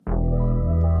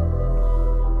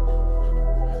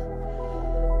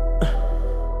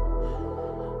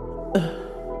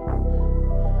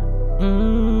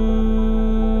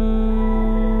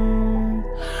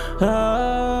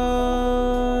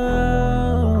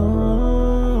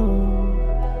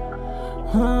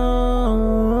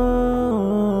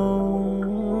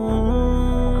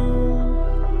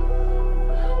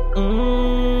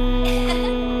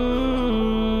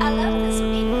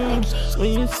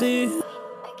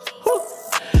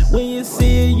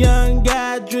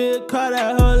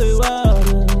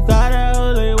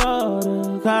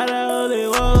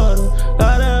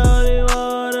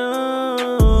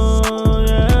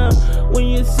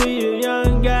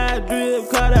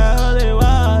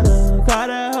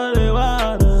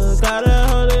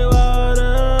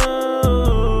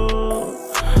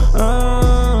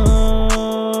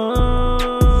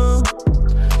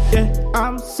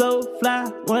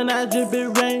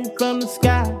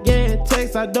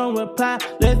text, I don't reply.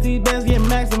 Let these bands get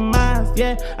maximized.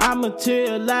 Yeah, I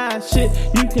materialize shit.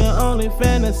 You can only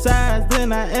fantasize.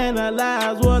 Then I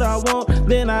analyze what I want.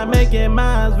 Then I make it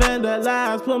mine.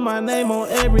 Vandalize. Put my name on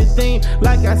everything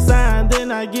like I signed.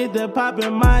 Then I get to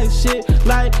popping my shit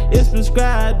like it's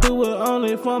prescribed. Do it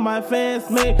only for my fans.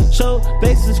 Make sure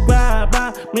they subscribe.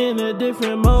 I'm in a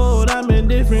different mode. I'm in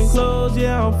different clothes.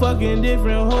 Yeah, I'm fucking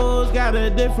different hoes. Got a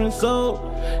different soul.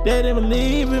 They didn't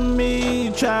believe in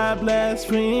me. Try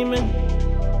blaspheming.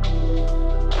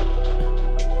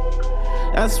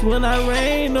 That's when I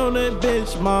rain on that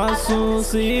bitch. Monsoon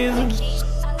season.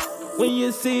 When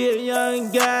you see a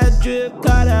young guy drip,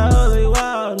 call that holy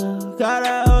water. Call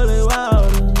that holy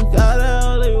water. Call that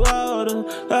holy water.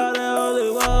 Call that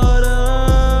holy water.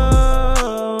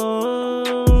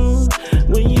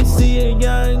 When you see a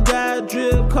young guy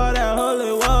drip, call that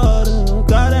holy water.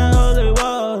 Call that holy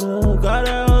water. Call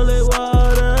that holy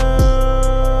water.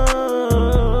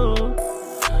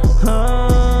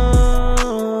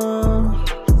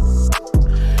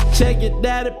 Check your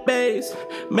database.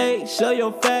 Make sure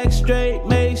your facts straight.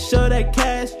 Make sure that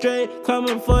cash straight.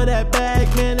 Coming for that bag,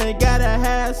 man, they gotta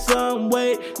have some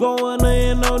weight. Going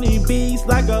in on these beats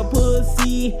like a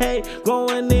pussy, hey.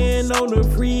 Going in on the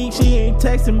freak, she ain't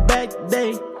texting back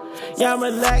today. Yeah, I'm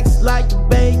relaxed like a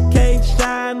vacay.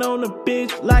 Shine on the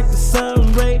bitch like the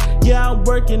sun ray. Yeah, I'm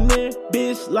working it,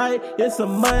 bitch, like it's a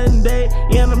Monday.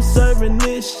 And I'm serving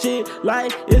this shit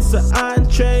like it's an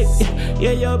entree.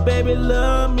 Yeah, your baby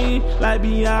love me like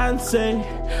Beyonce.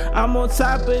 I'm on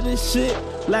top of this shit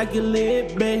like a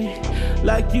lit babe.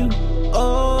 Like you,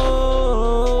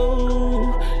 oh,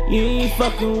 you ain't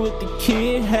fucking with the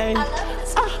kid, hey.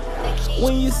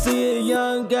 When you see a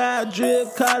young guy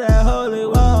drip, call that holy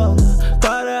water.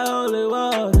 Call that holy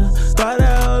water.